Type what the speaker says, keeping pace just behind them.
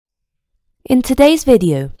In today's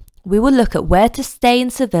video, we will look at where to stay in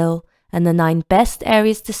Seville and the 9 best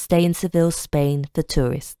areas to stay in Seville, Spain for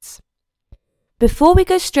tourists. Before we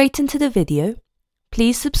go straight into the video,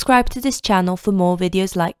 please subscribe to this channel for more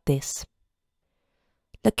videos like this.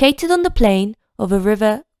 Located on the plain of the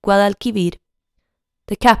river Guadalquivir,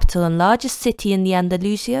 the capital and largest city in the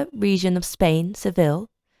Andalusia region of Spain, Seville,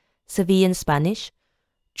 Seville in Spanish,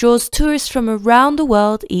 draws tourists from around the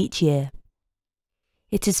world each year.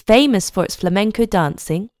 It is famous for its flamenco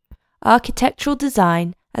dancing, architectural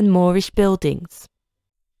design and Moorish buildings.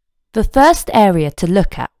 The first area to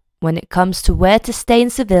look at when it comes to where to stay in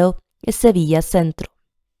Seville is Seville Centro.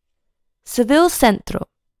 Seville Centro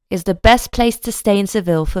is the best place to stay in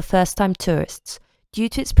Seville for first-time tourists due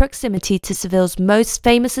to its proximity to Seville's most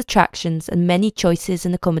famous attractions and many choices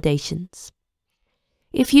in accommodations.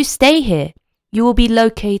 If you stay here, you will be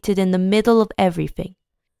located in the middle of everything,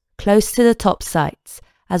 close to the top sites,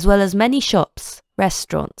 as well as many shops,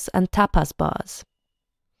 restaurants and tapas bars.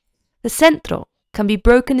 The Centro can be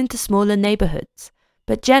broken into smaller neighborhoods,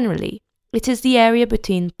 but generally it is the area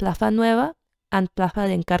between Plaza Nueva and Plaza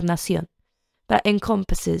de Encarnación that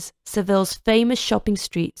encompasses Seville's famous shopping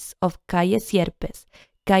streets of Calle Sierpes,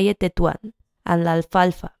 Calle Tetuán and La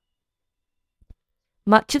Alfalfa.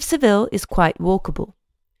 Much of Seville is quite walkable.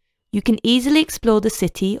 You can easily explore the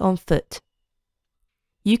city on foot.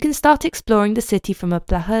 You can start exploring the city from a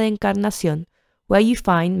Plaza de Encarnación, where you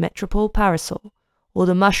find Metropole Parasol, or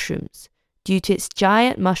the mushrooms, due to its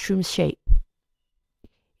giant mushroom shape.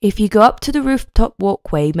 If you go up to the rooftop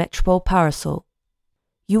walkway Metropole Parasol,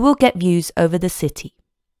 you will get views over the city.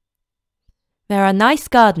 There are nice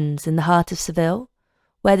gardens in the heart of Seville,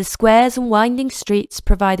 where the squares and winding streets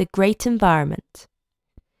provide a great environment.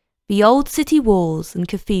 The old city walls and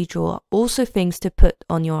cathedral are also things to put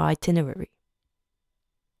on your itinerary.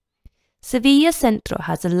 Seville Centro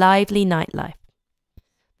has a lively nightlife.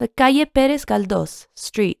 The Calle Pérez Galdós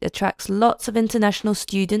street attracts lots of international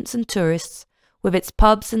students and tourists with its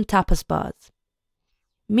pubs and tapas bars.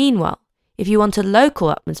 Meanwhile, if you want a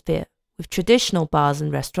local atmosphere with traditional bars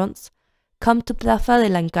and restaurants, come to Plaza de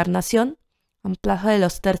la Encarnación and Plaza de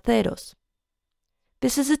los Terceros.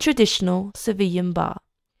 This is a traditional Sevillan bar,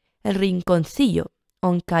 El Rinconcillo,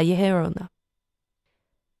 on Calle Gerona.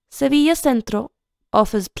 Seville Centro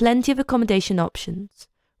offers plenty of accommodation options,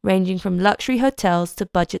 ranging from luxury hotels to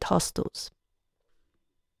budget hostels.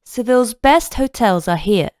 Seville's best hotels are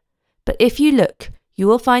here, but if you look, you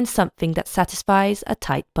will find something that satisfies a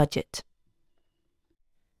tight budget.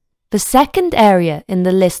 The second area in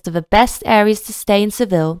the list of the best areas to stay in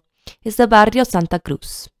Seville is the Barrio Santa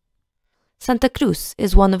Cruz. Santa Cruz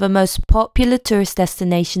is one of the most popular tourist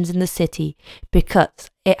destinations in the city because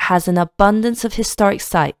it has an abundance of historic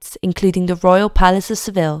sites, including the Royal Palace of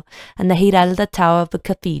Seville and the Giralda Tower of the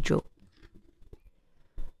Cathedral.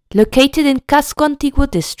 Located in Casco Antiguo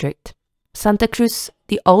district, Santa Cruz,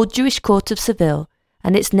 the old Jewish court of Seville,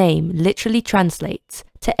 and its name literally translates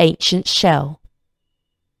to ancient shell.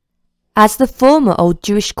 As the former old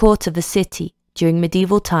Jewish court of the city during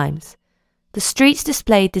medieval times, the streets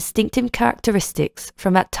display distinctive characteristics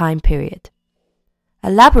from that time period.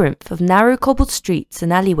 A labyrinth of narrow cobbled streets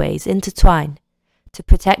and alleyways intertwine to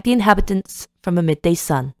protect the inhabitants from a midday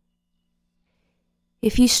sun.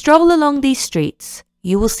 If you stroll along these streets,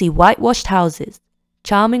 you will see whitewashed houses,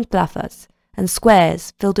 charming plazas, and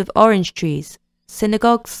squares filled with orange trees,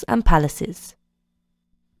 synagogues and palaces.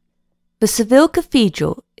 The Seville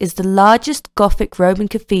Cathedral is the largest Gothic Roman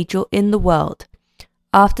cathedral in the world,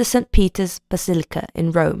 after St. Peter's Basilica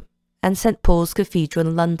in Rome and St. Paul's Cathedral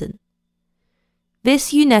in London.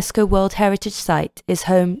 This UNESCO World Heritage Site is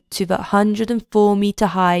home to the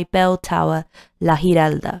 104-metre-high bell tower La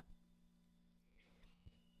Giralda.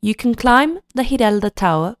 You can climb the Giralda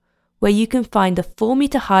Tower, where you can find a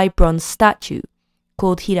 4-metre-high bronze statue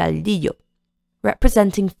called Giraldillo,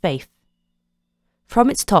 representing faith. From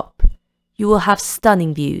its top, you will have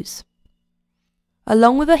stunning views.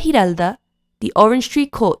 Along with the Giralda, the orange tree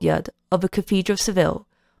courtyard of the Cathedral of Seville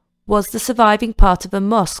was the surviving part of a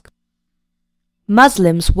mosque.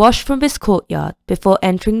 Muslims wash from this courtyard before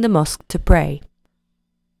entering the mosque to pray.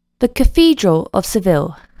 The Cathedral of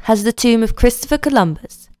Seville has the tomb of Christopher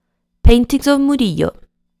Columbus, paintings of Murillo,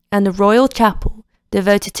 and a royal chapel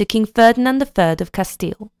devoted to King Ferdinand III of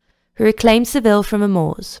Castile, who reclaimed Seville from the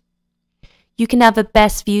Moors. You can have the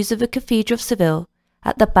best views of the Cathedral of Seville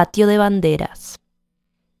at the Patio de Banderas.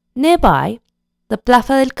 Nearby, the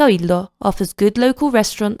Plaza del Cabildo offers good local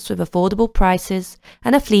restaurants with affordable prices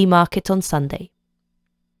and a flea market on Sunday.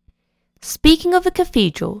 Speaking of the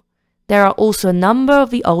cathedral, there are also a number of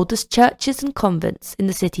the oldest churches and convents in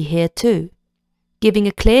the city here too. giving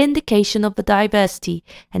a clear indication of the diversity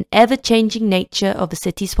and ever-changing nature of the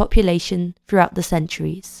city's population throughout the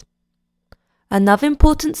centuries. Another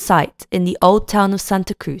important site in the old town of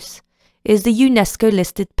Santa Cruz is the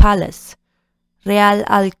UNESCO-listed palace, Real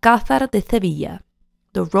Alcázar de Sevilla,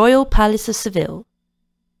 the Royal Palace of Seville.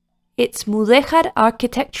 Its mudéjar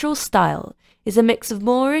architectural style is a mix of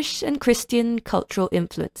Moorish and Christian cultural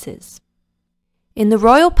influences. In the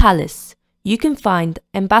Royal Palace, you can find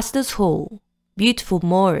Ambassador's Hall, beautiful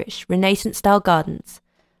Moorish Renaissance-style gardens,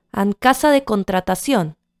 and Casa de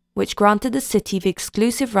Contratación, which granted the city the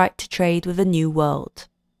exclusive right to trade with the New World.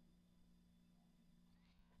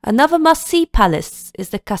 Another must-see palace is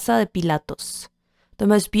the Casa de Pilatos, the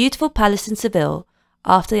most beautiful palace in Seville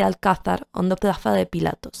after the Alcázar on the Plaza de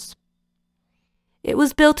Pilatos. It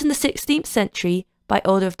was built in the 16th century by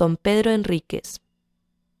order of Don Pedro Enriquez.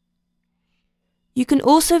 You can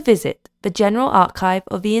also visit the General Archive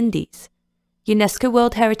of the Indies, UNESCO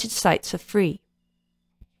World Heritage Sites, for free.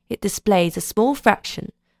 It displays a small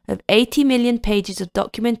fraction of 80 million pages of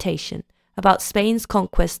documentation about Spain's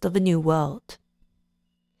conquest of the New World.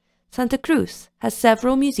 Santa Cruz has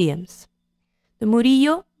several museums. The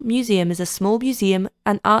Murillo Museum is a small museum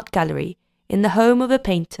and art gallery in the home of a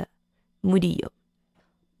painter, Murillo.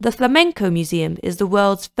 The Flamenco Museum is the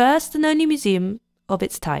world's first and only museum of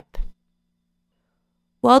its type.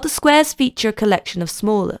 While the squares feature a collection of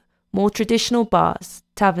smaller, more traditional bars,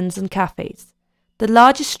 taverns and cafes, the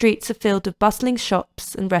larger streets are filled with bustling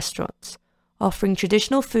shops and restaurants, offering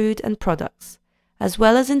traditional food and products, as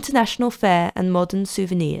well as international fare and modern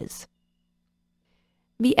souvenirs.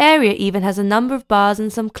 The area even has a number of bars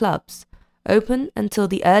and some clubs, open until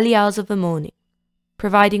the early hours of the morning,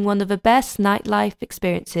 providing one of the best nightlife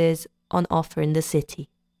experiences on offer in the city.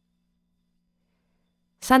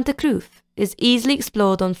 Santa Cruz is easily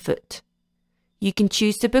explored on foot. You can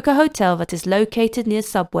choose to book a hotel that is located near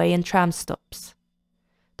subway and tram stops.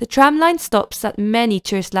 The tram line stops at many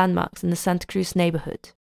tourist landmarks in the Santa Cruz neighborhood.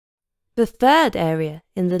 The third area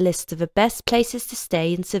in the list of the best places to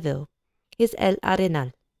stay in Seville is El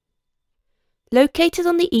Arenal. Located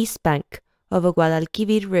on the east bank of the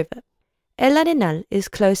Guadalquivir River, El Arenal is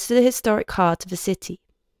close to the historic heart of the city.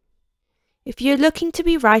 If you're looking to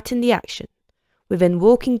be right in the action, within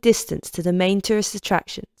walking distance to the main tourist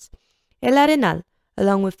attractions, El Arenal,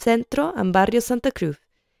 along with Centro and Barrio Santa Cruz,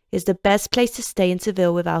 is the best place to stay in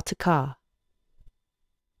Seville without a car.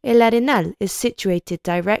 El Arenal is situated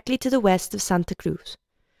directly to the west of Santa Cruz,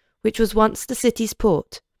 which was once the city's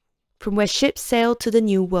port, from where ships sailed to the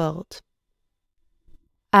New World.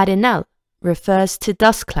 Arenal refers to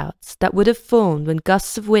dust clouds that would have formed when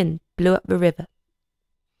gusts of wind blew up the river.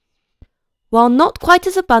 While not quite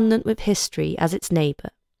as abundant with history as its neighbour,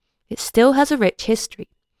 it still has a rich history,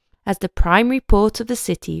 as the primary port of the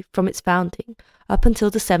city from its founding up until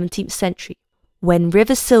the 17th century, when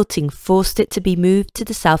river silting forced it to be moved to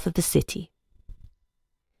the south of the city.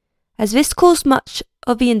 As this caused much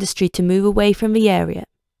of the industry to move away from the area,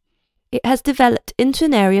 it has developed into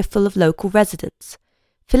an area full of local residents,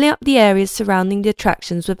 filling up the areas surrounding the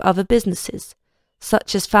attractions with other businesses,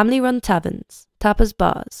 such as family-run taverns, tapas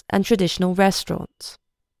bars, and traditional restaurants.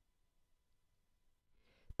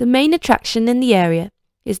 The main attraction in the area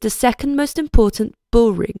is the second most important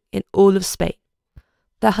bull ring in all of Spain,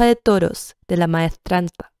 Plaza de Toros de la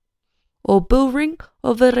Maestranza, or Bull Ring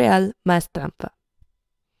of the Real Maestranza.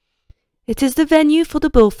 It is the venue for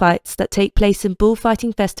the bullfights that take place in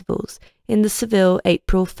bullfighting festivals in the Seville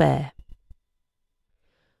April Fair.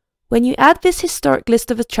 When you add this historic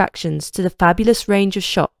list of attractions to the fabulous range of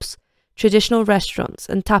shops, traditional restaurants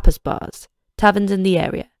and tapas bars, taverns in the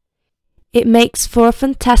area, it makes for a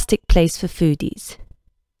fantastic place for foodies.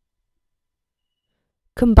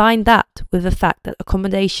 Combine that with the fact that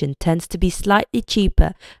accommodation tends to be slightly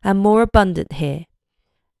cheaper and more abundant here,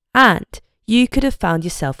 and you could have found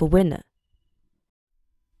yourself a winner.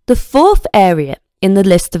 The fourth area in the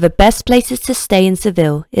list of the best places to stay in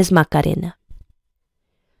Seville is Macarena.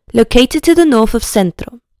 Located to the north of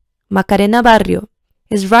Centro, Macarena Barrio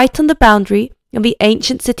is right on the boundary of the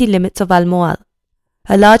ancient city limits of Almohad,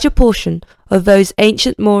 a larger portion of those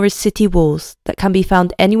ancient Moorish city walls that can be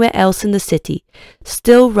found anywhere else in the city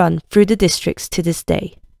still run through the districts to this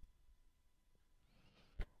day.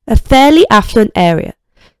 A fairly affluent area,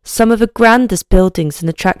 some of the grandest buildings and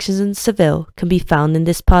attractions in Seville can be found in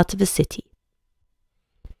this part of the city.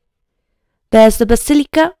 There's the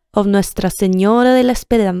Basilica of Nuestra Señora de la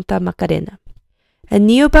Esperanza Macarena, a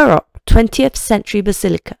neo-Baroque 20th century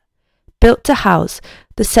basilica built to house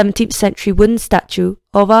the 17th century wooden statue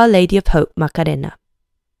of Our Lady of Hope Macarena.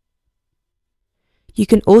 You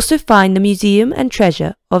can also find the Museum and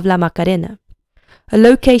Treasure of La Macarena, a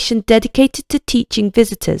location dedicated to teaching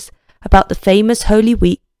visitors about the famous Holy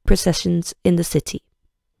Week processions in the city.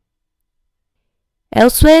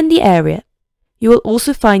 Elsewhere in the area, you will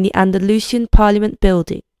also find the Andalusian Parliament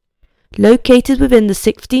building, located within the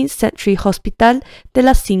 16th century Hospital de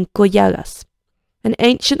las Cinco Llagas, an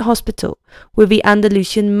ancient hospital with the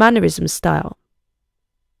Andalusian mannerism style.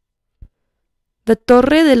 The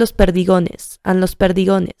Torre de los Perdigones and Los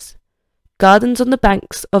Perdigones, gardens on the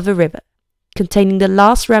banks of a river, containing the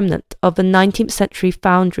last remnant of the 19th century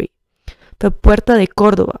foundry, the Puerta de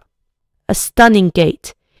Córdoba, a stunning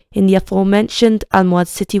gate in the aforementioned Almohad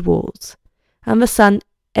city walls, and the San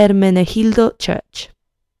Hermenegildo Church.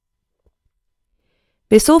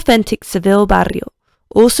 This authentic Seville barrio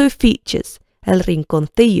also features El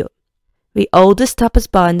Rinconcillo, the oldest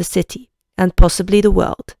tapas bar in the city and possibly the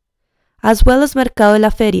world, as well as Mercado de la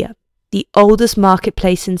Feria, the oldest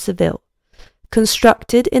marketplace in Seville,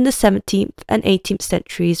 constructed in the 17th and 18th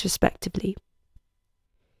centuries respectively.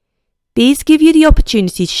 These give you the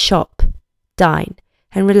opportunity to shop, dine,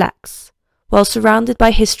 and relax while surrounded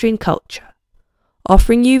by history and culture,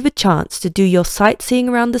 offering you the chance to do your sightseeing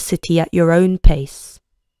around the city at your own pace.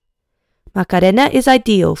 Macarena is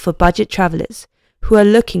ideal for budget travellers who are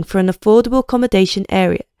looking for an affordable accommodation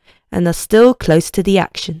area and are still close to the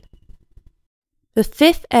action. The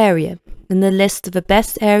fifth area in the list of the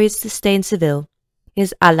best areas to stay in Seville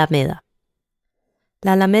is Alameda.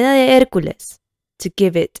 La Alameda de Hércules, to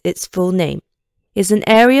give it its full name, is an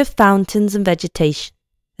area of fountains and vegetation,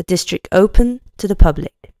 a district open to the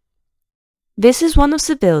public. This is one of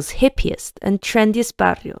Seville's hippiest and trendiest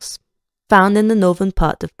barrios, found in the northern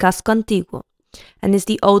part of Casco Antiguo, and is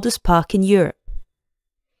the oldest park in Europe.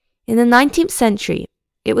 In the 19th century,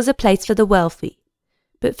 it was a place for the wealthy,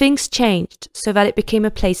 but things changed so that it became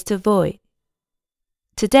a place to avoid.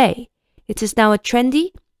 Today, it is now a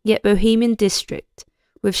trendy yet bohemian district,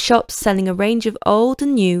 with shops selling a range of old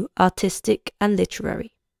and new, artistic and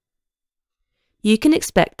literary. You can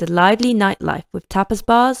expect a lively nightlife with tapas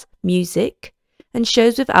bars, music, and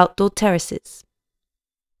shows with outdoor terraces.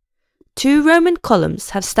 2 Roman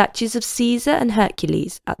columns have statues of Caesar and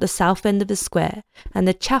Hercules at the south end of the square, and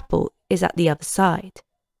the chapel is at the other side.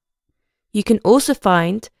 You can also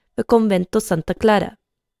find the Convento Santa Clara,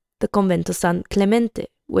 the Convento San Clemente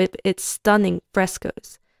with its stunning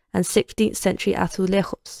frescoes, and 16th century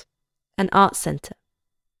azulejos, an art centre.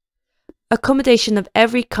 Accommodation of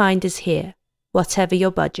every kind is here, whatever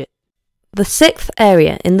your budget. The 6th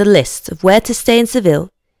area in the list of where to stay in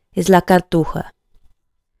Seville is La Cartuja.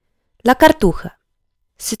 La Cartuja,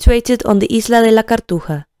 situated on the Isla de la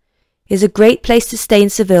Cartuja, is a great place to stay in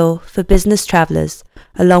Seville for business travellers,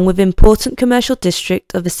 along with important commercial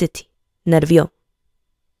district of the city, Nervion.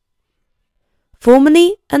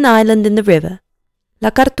 Formerly an island in the river, La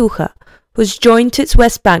Cartuja was joined to its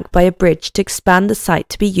west bank by a bridge to expand the site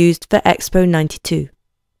to be used for Expo 92.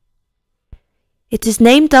 It is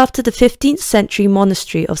named after the 15th century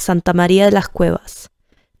monastery of Santa Maria de las Cuevas,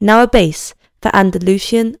 now a base for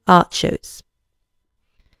Andalusian art shows.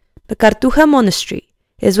 The Cartuja monastery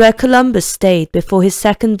is where Columbus stayed before his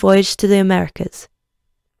second voyage to the Americas.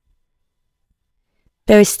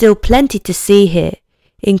 There is still plenty to see here,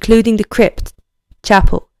 including the crypt,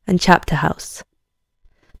 chapel and chapter house.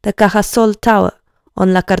 The Cajasol Tower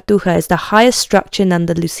on La Cartuja is the highest structure in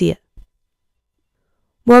Andalusia.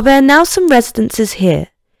 While there are now some residences here,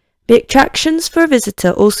 the attractions for a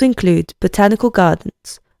visitor also include botanical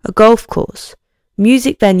gardens, a golf course,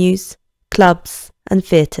 music venues, clubs and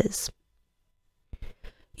theatres.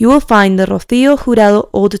 You will find the Rocío Jurado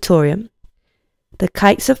Auditorium, the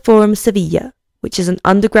Caixa Forum Sevilla, which is an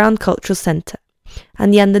underground cultural centre,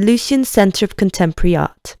 and the Andalusian Centre of Contemporary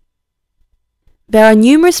Art. There are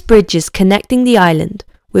numerous bridges connecting the island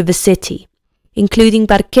with the city, including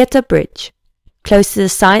Barqueta Bridge, close to the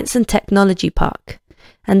Science and Technology Park,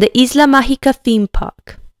 and the Isla Mágica Theme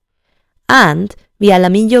Park, and the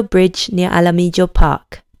Alamillo Bridge near Alamillo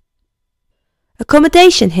Park.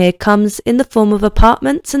 Accommodation here comes in the form of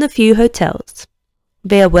apartments and a few hotels.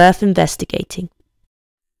 They are worth investigating.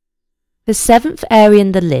 The 7th area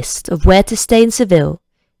in the list of where to stay in Seville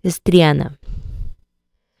is Triana.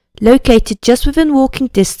 Located just within walking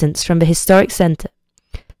distance from the historic centre,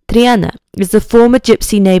 Triana is the former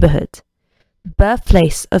gypsy neighbourhood, the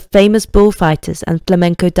birthplace of famous bullfighters and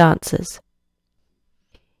flamenco dancers.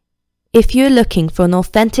 If you are looking for an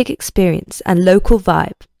authentic experience and local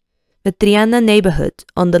vibe, the Triana neighbourhood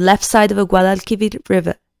on the left side of the Guadalquivir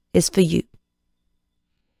River is for you.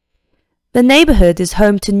 The neighbourhood is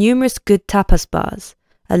home to numerous good tapas bars,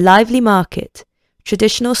 a lively market,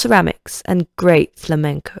 traditional ceramics and great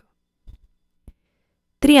flamenco.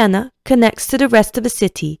 Triana connects to the rest of the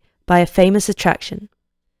city by a famous attraction,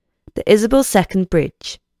 the Isabel II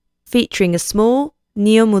Bridge, featuring a small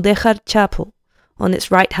neo-mudéjar chapel on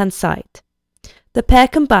its right-hand side. The pair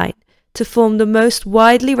combine to form the most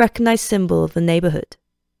widely recognized symbol of the neighborhood.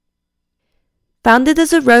 Founded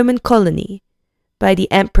as a Roman colony by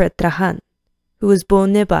the Emperor Trajan, who was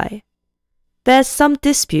born nearby, there's some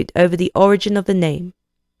dispute over the origin of the name,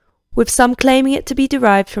 with some claiming it to be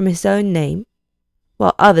derived from his own name,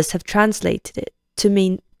 while others have translated it to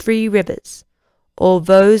mean 3 rivers, or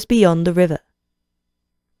those beyond the river.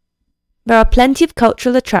 There are plenty of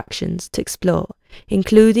cultural attractions to explore,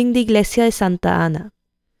 including the Iglesia de Santa Ana,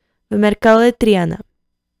 the Mercado de Triana,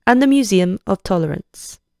 and the Museum of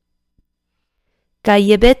Tolerance.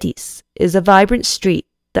 Calle Betis is a vibrant street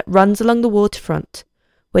that runs along the waterfront,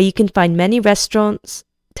 where you can find many restaurants,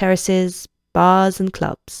 terraces, bars and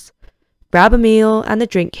clubs. Grab a meal and a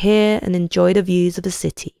drink here and enjoy the views of the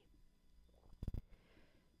city.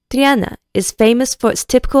 Triana is famous for its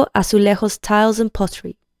typical azulejos tiles and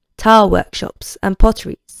pottery, tile workshops and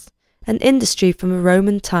potteries, an industry from the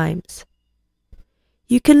Roman times.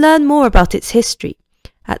 You can learn more about its history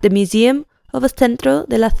at the Museum of the Centro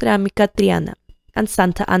de la Cerámica Triana and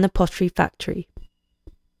Santa Ana Pottery Factory.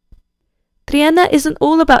 Triana isn't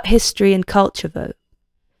all about history and culture though.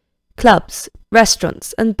 Clubs,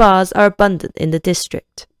 restaurants and bars are abundant in the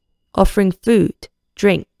district, offering food,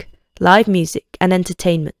 drink, live music and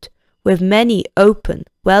entertainment, with many open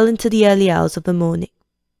well into the early hours of the morning.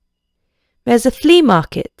 There's a flea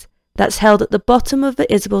market that's held at the bottom of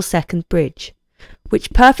the Isabel II Bridge,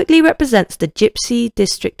 which perfectly represents the Gypsy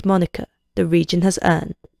District moniker the region has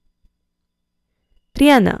earned.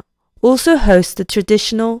 Triana also hosts the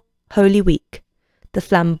traditional Holy Week, the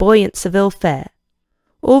flamboyant Seville Fair,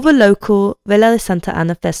 or the local Vela de Santa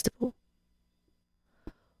Ana Festival.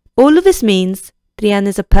 All of this means Triana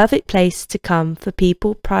is a perfect place to come for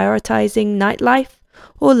people prioritizing nightlife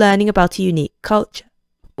or learning about a unique culture,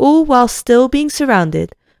 all while still being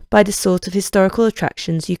surrounded by the sort of historical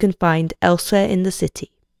attractions you can find elsewhere in the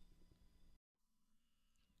city.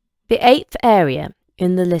 The 8th area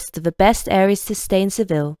in the list of the best areas to stay in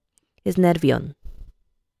Seville is Nervion.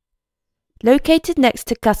 Located next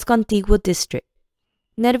to Casco Antiguo district,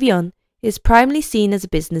 Nervion is primarily seen as a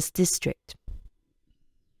business district.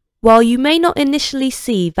 While you may not initially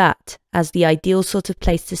see that as the ideal sort of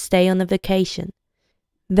place to stay on a vacation,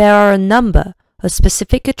 there are a number of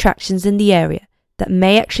specific attractions in the area that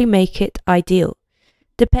may actually make it ideal,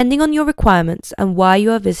 depending on your requirements and why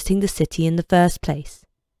you are visiting the city in the first place.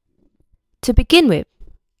 To begin with,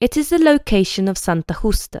 it is the location of Santa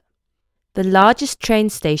Justa, the largest train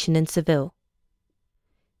station in Seville.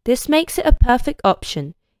 This makes it a perfect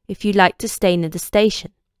option if you like to stay near the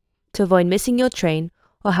station, to avoid missing your train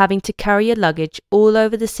or having to carry your luggage all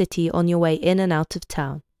over the city on your way in and out of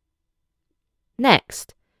town.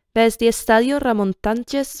 Next, there's the Estadio Ramón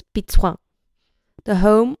Sánchez Pizjuán, the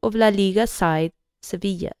home of La Liga side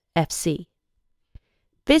Sevilla FC.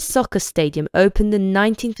 This soccer stadium opened in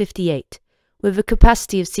 1958 with a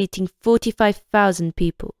capacity of seating 45,000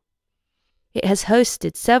 people. It has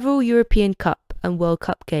hosted several European Cup and World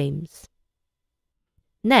Cup games.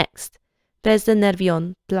 Next, there's the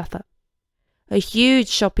Nervion Plaza, a huge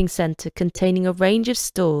shopping centre containing a range of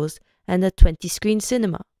stores and a 20-screen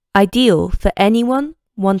cinema, ideal for anyone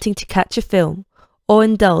wanting to catch a film or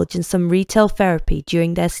indulge in some retail therapy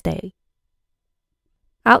during their stay.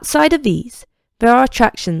 Outside of these, there are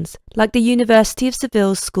attractions like the University of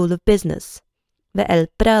Seville's School of Business, the El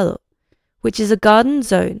Prado, which is a garden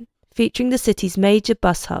zone featuring the city's major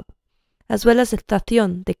bus hub, as well as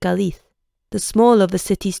Estación de Cádiz, the small of the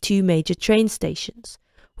city's 2 major train stations,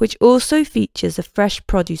 which also features a fresh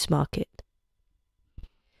produce market.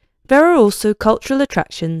 There are also cultural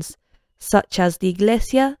attractions such as the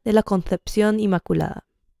Iglesia de la Concepción Inmaculada,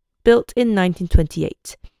 built in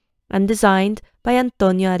 1928 and designed by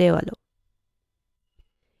Antonio Arévalo.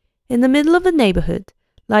 In the middle of the neighborhood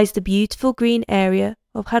lies the beautiful green area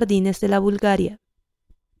of Jardines de la Bulgaria.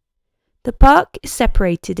 The park is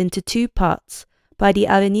separated into 2 parts by the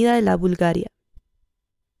Avenida de la Bulgaria.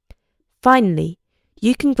 Finally,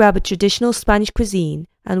 you can grab a traditional Spanish cuisine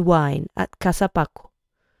and wine at Casa Paco,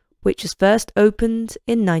 which was first opened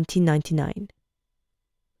in 1999.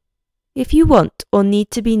 If you want or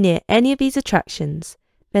need to be near any of these attractions,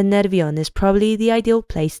 then Nervion is probably the ideal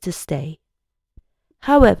place to stay.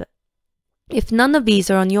 However, if none of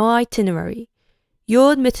these are on your itinerary,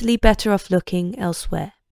 you're admittedly better off looking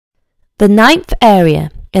elsewhere. The 9th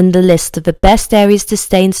area in the list of the best areas to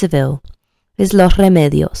stay in Seville is Los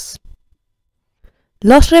Remedios.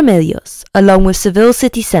 Los Remedios, along with Seville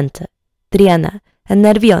city centre, Triana, and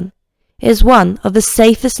Nervion, is one of the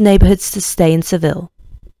safest neighborhoods to stay in Seville.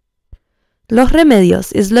 Los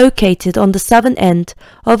Remedios is located on the southern end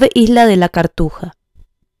of the Isla de la Cartuja.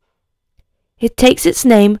 It takes its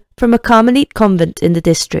name from a Carmelite convent in the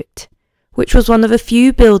district, which was one of a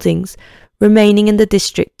few buildings remaining in the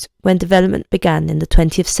district when development began in the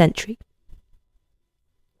 20th century.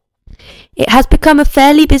 It has become a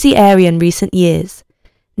fairly busy area in recent years,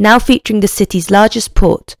 now featuring the city's largest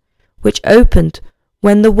port, which opened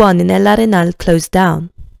when the one in El Arenal closed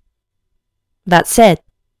down. That said,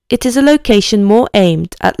 it is a location more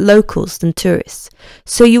aimed at locals than tourists,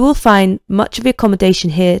 so you will find much of the accommodation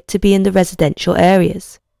here to be in the residential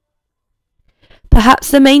areas.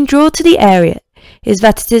 Perhaps the main draw to the area is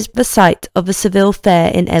that it is the site of the Seville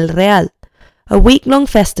Fair in El Real, a week-long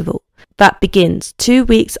festival that begins 2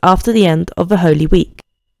 weeks after the end of the Holy Week.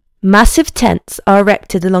 Massive tents are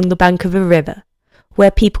erected along the bank of a river,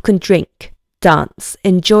 where people can drink, dance,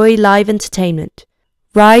 enjoy live entertainment,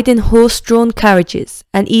 ride in horse-drawn carriages,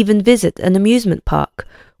 and even visit an amusement park,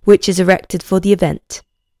 which is erected for the event.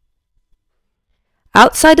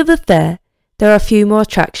 Outside of the fair, there are a few more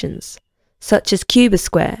attractions, such as Cuba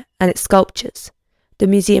Square and its sculptures, the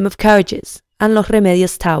Museum of Carriages, and Los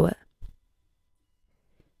Remedios Tower.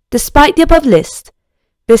 Despite the above list,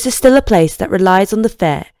 this is still a place that relies on the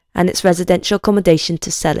fair and its residential accommodation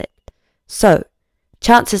to sell it. So,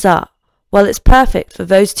 chances are, while it's perfect for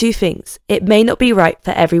those two things, it may not be right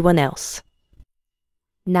for everyone else.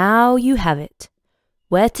 Now you have it.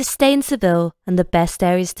 Where to stay in Seville and the best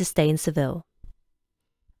areas to stay in Seville.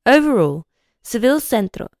 Overall, Seville's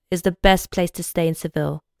Centro is the best place to stay in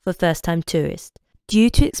Seville for first-time tourists due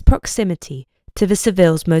to its proximity to the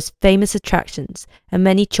Seville's most famous attractions and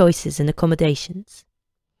many choices in accommodations.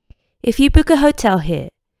 If you book a hotel here,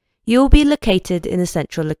 you will be located in a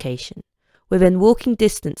central location, within walking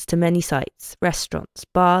distance to many sites, restaurants,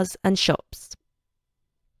 bars and shops.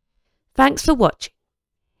 Thanks for watching.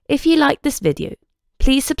 If you liked this video,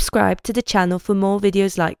 please subscribe to the channel for more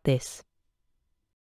videos like this.